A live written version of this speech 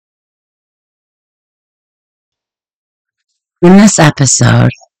In this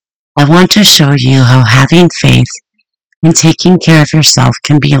episode, I want to show you how having faith and taking care of yourself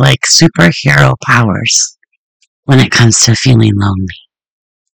can be like superhero powers when it comes to feeling lonely.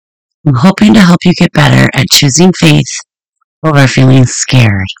 I'm hoping to help you get better at choosing faith over feeling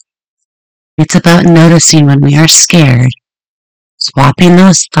scared. It's about noticing when we are scared, swapping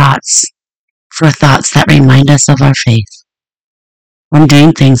those thoughts for thoughts that remind us of our faith, and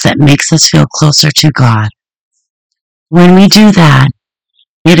doing things that makes us feel closer to God. When we do that,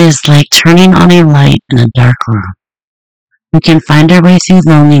 it is like turning on a light in a dark room. We can find our way through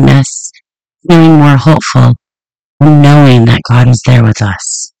loneliness, feeling more hopeful, and knowing that God is there with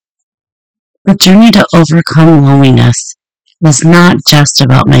us. The journey to overcome loneliness is not just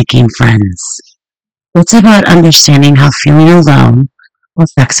about making friends. It's about understanding how feeling alone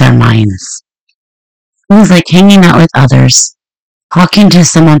affects our minds. Things like hanging out with others, talking to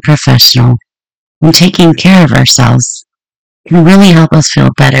someone professional, and taking care of ourselves can really help us feel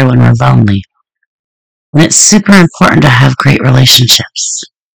better when we're lonely. And it's super important to have great relationships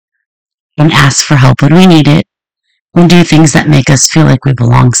and ask for help when we need it and do things that make us feel like we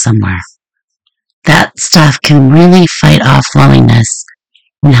belong somewhere. That stuff can really fight off loneliness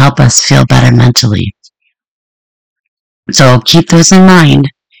and help us feel better mentally. So keep those in mind.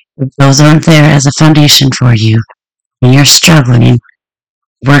 If those aren't there as a foundation for you and you're struggling,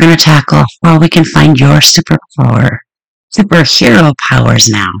 we're going to tackle how we can find your superhero powers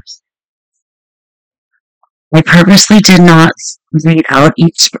now. I purposely did not read out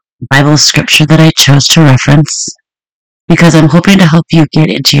each Bible scripture that I chose to reference because I'm hoping to help you get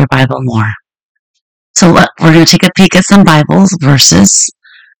into your Bible more. So we're going to take a peek at some Bible verses,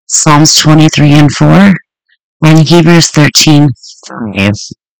 Psalms 23:4 and Hebrews 13:5.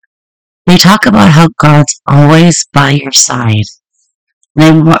 They talk about how God's always by your side.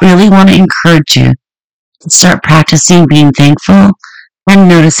 And I really want to encourage you to start practicing being thankful and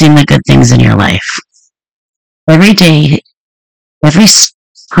noticing the good things in your life. Every day, every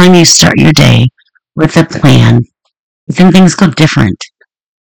time you start your day with a plan, then things go different.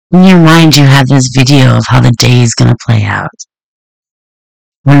 In your mind, you have this video of how the day is going to play out.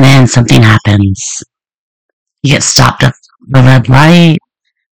 And then something happens. You get stopped at the red light,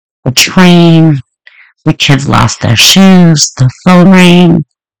 the train, the kids lost their shoes, the phone rang,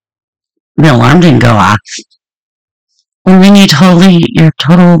 the alarm didn't go off. And then your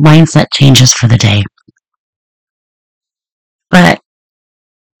total mindset changes for the day. But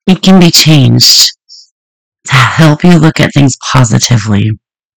it can be changed to help you look at things positively.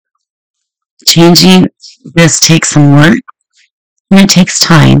 Changing this takes some work and it takes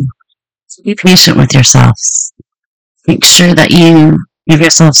time. So be patient with yourselves. Make sure that you give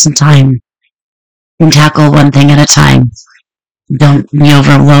yourself some time and tackle one thing at a time. Don't be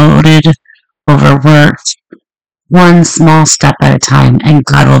overloaded, overworked. One small step at a time, and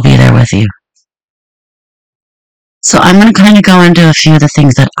God will be there with you. So I'm going to kind of go into a few of the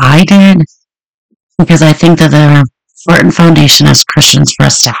things that I did because I think that they're an important foundation as Christians for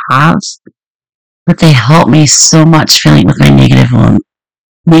us to have. But they help me so much feeling with my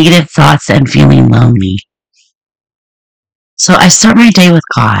negative thoughts and feeling lonely. So I start my day with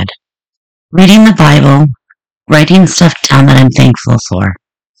God, reading the Bible, writing stuff down that I'm thankful for.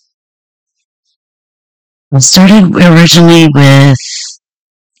 I started originally with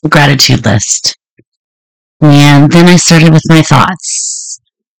the gratitude list. And then I started with my thoughts.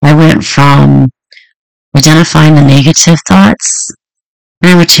 I went from identifying the negative thoughts,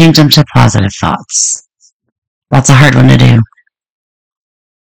 and I would change them to positive thoughts. That's a hard one to do.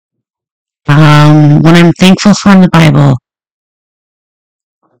 When I'm thankful for in the Bible,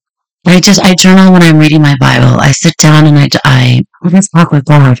 I journal when I'm reading my Bible. I sit down and I just talk with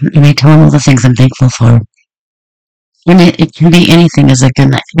God, and I tell him all the things I'm thankful for. And it can be anything as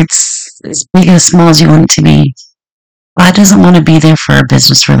it's as big as small as you want it to be. God doesn't want to be there for a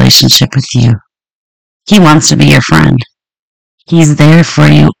business relationship with you. He wants to be your friend. He's there for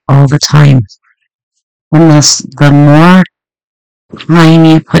you all the time. And the more time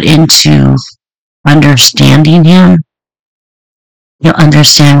you put into understanding him, you'll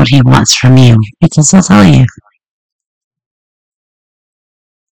understand what he wants from you because he'll tell you.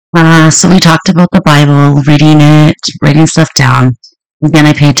 So we talked about the Bible, reading it, writing stuff down. Again,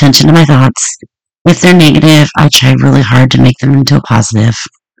 I pay attention to my thoughts. If they're negative, I try really hard to make them into a positive.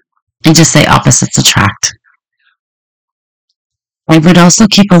 I just say opposites attract. I would also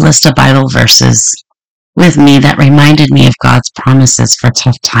keep a list of Bible verses with me that reminded me of God's promises for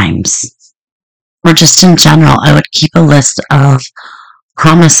tough times. Or just in general, I would keep a list of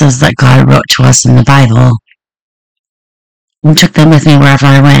promises that God wrote to us in the Bible and took them with me wherever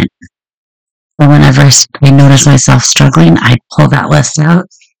I went. And whenever I noticed myself struggling, I'd pull that list out.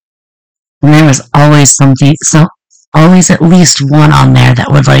 And there was always something, so always at least one on there that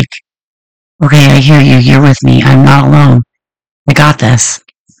would like, okay, I hear you. You're with me. I'm not alone. I got this.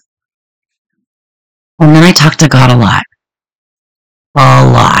 And then I talk to God a lot. A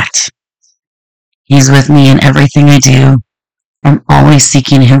lot. He's with me in everything I do. I'm always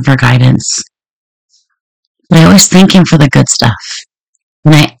seeking Him for guidance. But I always thank Him for the good stuff.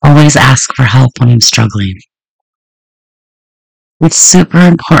 And I always ask for help when I'm struggling. It's super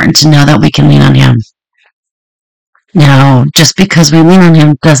important to know that we can lean on Him. Now, just because we lean on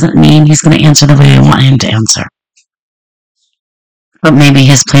Him doesn't mean He's going to answer the way I want Him to answer. But maybe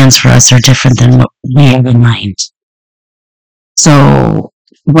His plans for us are different than what we have in mind. So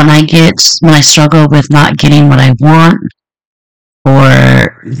when I struggle with not getting what I want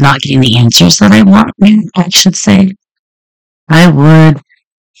or not getting the answers that I want, I should say, I would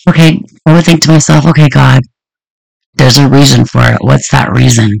think to myself, okay, God, there's a reason for it. What's that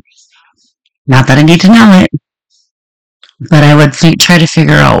reason? Not that I need to know it, but I would try to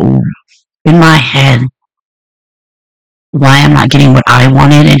figure out in my head why I'm not getting what I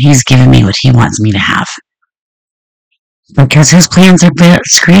wanted and He's giving me what He wants me to have. Because His plans are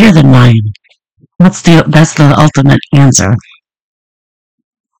greater than mine. That's the ultimate answer.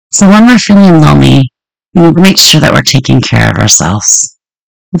 So when we're feeling lonely, we need to make sure that we're taking care of ourselves.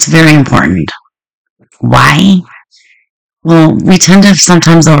 It's very important. Why? Well, we tend to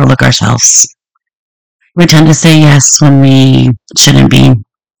sometimes overlook ourselves. We tend to say yes when we shouldn't be.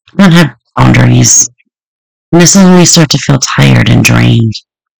 We don't have boundaries. And this is when we start to feel tired and drained.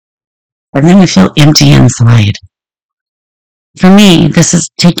 And then we feel empty inside. For me, this is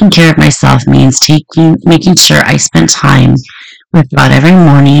taking care of myself means making sure I spend time with God every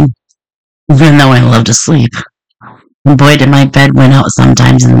morning, even though I love to sleep. And boy, did my bed win out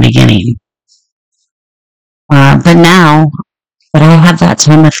sometimes in the beginning. But now that I have that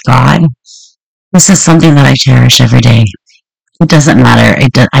time with God, this is something that I cherish every day. It doesn't matter.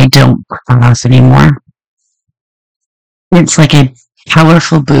 I don't put that off anymore. It's like a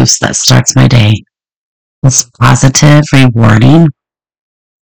powerful boost that starts my day. It's positive, rewarding.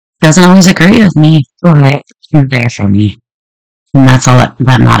 Doesn't always agree with me, but it's there for me. And that's all that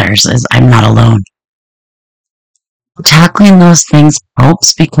matters, is I'm not alone. Tackling those things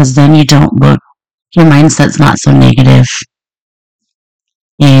helps because then your mindset's not so negative.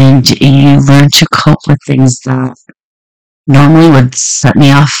 And you learn to cope with things that normally would set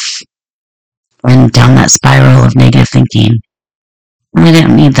me off and down that spiral of negative thinking. And I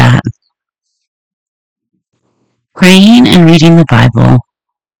didn't need that. Praying and reading the Bible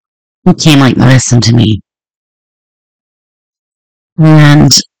became like medicine to me. And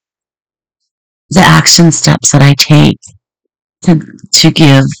the action steps that I take to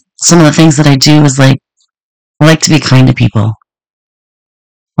give, some of the things that I do is I like to be kind to people.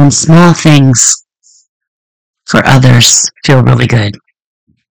 And small things for others feel really good.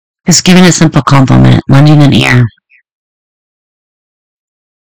 Just giving a simple compliment, lending an ear.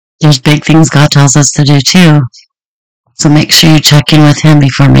 There's big things God tells us to do too. So make sure you check in with Him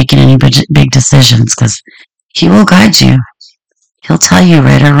before making any big decisions, because He will guide you. He'll tell you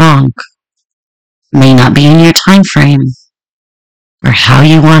right or wrong. May not be in your time frame or how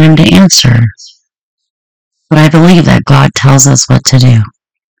you want Him to answer. But I believe that God tells us what to do.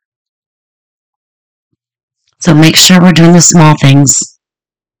 So make sure we're doing the small things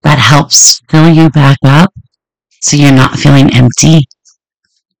that helps fill you back up so you're not feeling empty.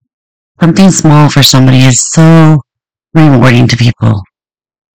 Something small for somebody is so rewarding to people.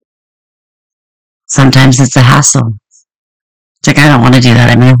 Sometimes it's a hassle. It's like, I don't want to do that.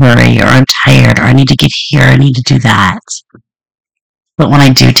 I'm in a hurry, or I'm tired, or I need to get here, I need to do that. But when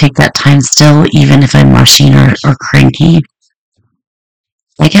I do take that time still, even if I'm rushing or cranky,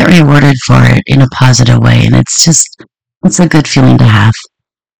 I get rewarded for it in a positive way, and it's a good feeling to have.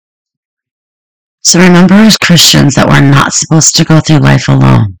 So remember, as Christians, that we're not supposed to go through life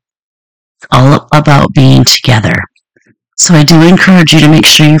alone. It's all about being together. So I do encourage you to make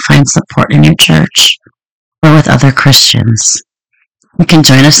sure you find support in your church or with other Christians. You can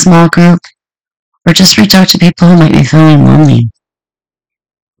join a small group or just reach out to people who might be feeling lonely.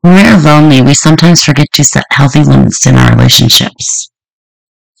 When we are lonely, we sometimes forget to set healthy limits in our relationships.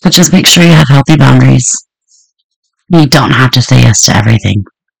 So just make sure you have healthy boundaries. You don't have to say yes to everything.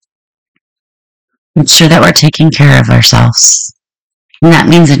 Make sure that we're taking care of ourselves. And that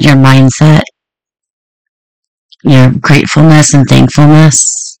means in your mindset, your gratefulness and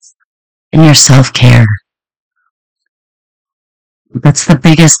thankfulness, and your self-care. That's the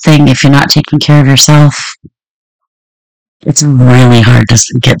biggest thing. If you're not taking care of yourself, it's really hard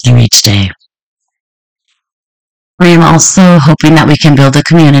to get through each day. I am also hoping that we can build a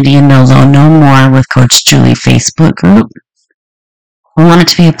community in No Low No More with Coach Julie Facebook group. We want it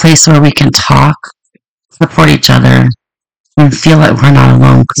to be a place where we can talk, support each other, and feel like we're not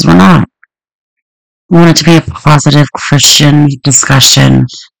alone, because we're not. We want it to be a positive Christian discussion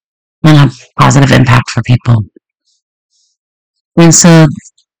and a positive impact for people. And so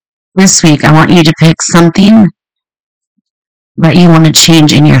this week, I want you to pick something that you want to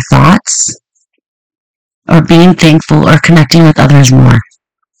change in your thoughts, or being thankful, or connecting with others more.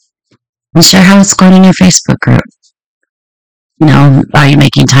 And share how it's going in your Facebook group. Are you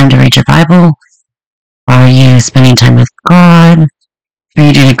making time to read your Bible? Are you spending time with God? Are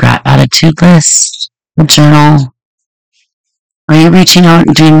you doing a gratitude list, a journal? Are you reaching out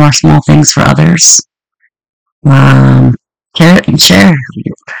and doing more small things for others? Share.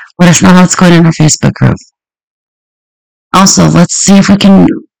 Let us know how it's going in our Facebook group. Also, let's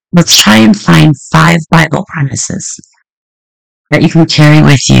try and find 5 Bible promises that you can carry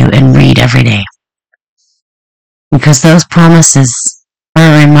with you and read every day. Because those promises are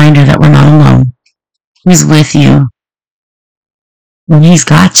a reminder that we're not alone. He's with you. And He's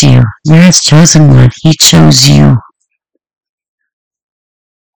got you. You're His chosen one. He chose you.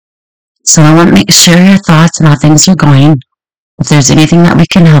 So I want to share your thoughts and how things are going. If there's anything that we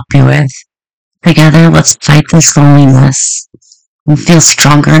can help you with, together let's fight this loneliness and feel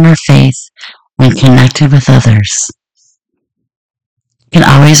stronger in our faith and connected with others. You can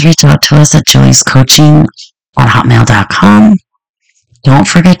always reach out to us at joeyscoaching@hotmail.com. Don't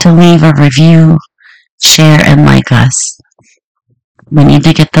forget to leave a review, share, and like us. We need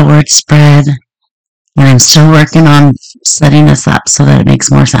to get the word spread, and I'm still working on setting this up so that it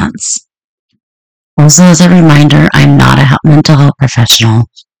makes more sense. Also, as a reminder, I'm not a mental health professional,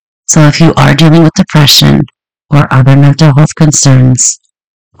 so if you are dealing with depression or other mental health concerns,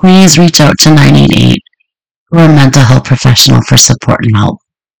 please reach out to 988 or a mental health professional for support and help.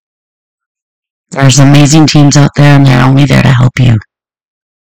 There's amazing teams out there, and they're only there to help you.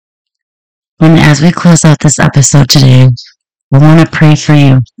 And as we close out this episode today, we want to pray for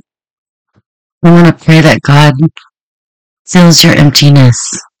you. We want to pray that God fills your emptiness,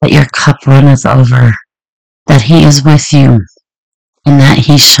 that your cup runneth over, that He is with you, and that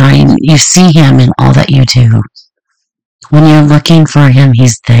you see Him in all that you do. When you're looking for Him,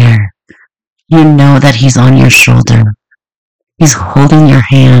 He's there. You know that He's on your shoulder. He's holding your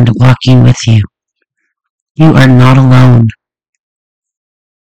hand, walking with you. You are not alone.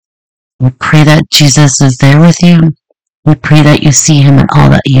 We pray that Jesus is there with you. We pray that you see Him in all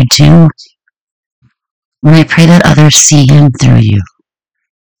that you do. And I pray that others see Him through you.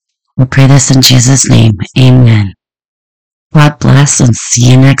 We pray this in Jesus' name. Amen. God bless, and see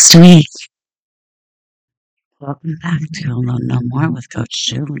you next week. Welcome back to No Low No More with Coach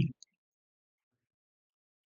Julie.